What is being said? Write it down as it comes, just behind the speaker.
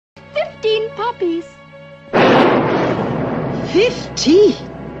15 puppies. 15?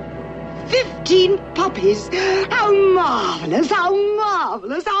 15 puppies? How marvellous, how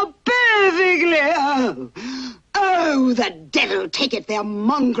marvellous, how perfectly... Oh, the devil take it, they're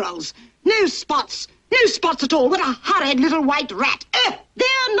mongrels. No spots at all. What a horrid little white rat.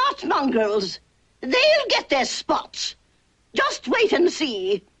 They're not mongrels. They'll get their spots. Just wait and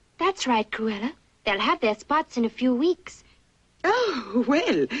see. That's right, Cruella. They'll have their spots in a few weeks. Oh,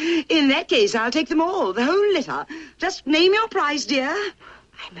 well, in that case, I'll take them all, the whole litter. Just name your price, dear.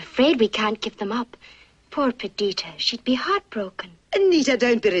 I'm afraid we can't give them up. Poor Perdita, she'd be heartbroken. Anita,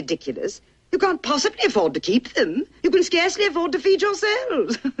 don't be ridiculous. You can't possibly afford to keep them. You can scarcely afford to feed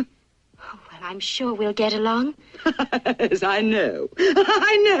yourselves. Oh, well, I'm sure we'll get along. Yes, I know.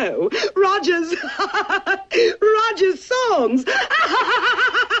 I know. Roger's songs.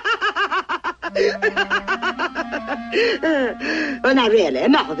 Well, now, really,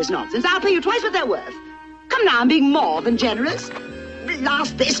 enough of this nonsense. I'll pay you twice what they're worth. Come now, I'm being more than generous.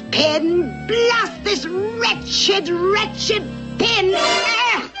 Blast this pen. Blast this wretched, wretched pen.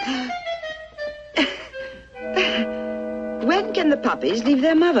 When can the puppies leave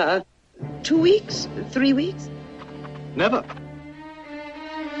their mother? 2 weeks? 3 weeks? Never.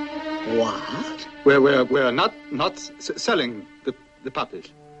 What? We're not selling the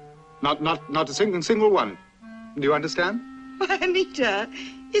puppies. Not a single one. Do you understand? Why, Anita,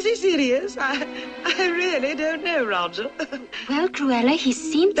 is he serious? I really don't know, Roger. Well, Cruella, he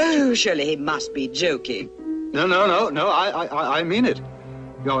seems to... Oh, surely he must be joking. No. I mean it.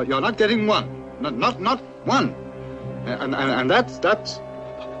 You're not getting one. Not one. And that's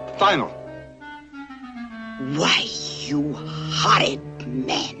final. Why, you horrid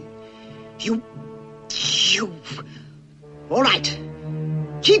man. You... All right.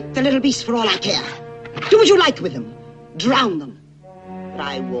 Keep the little beasts for all I care. Do what you like with them. Drown them. But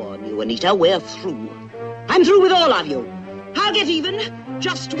I warn you, Anita, we're through. I'm through with all of you. I'll get even.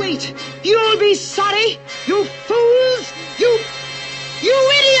 Just wait. You'll be sorry. You fools. You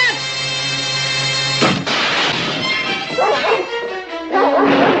idiots!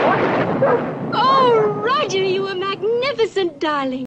 Oh, Roger, you were magnificent, darling.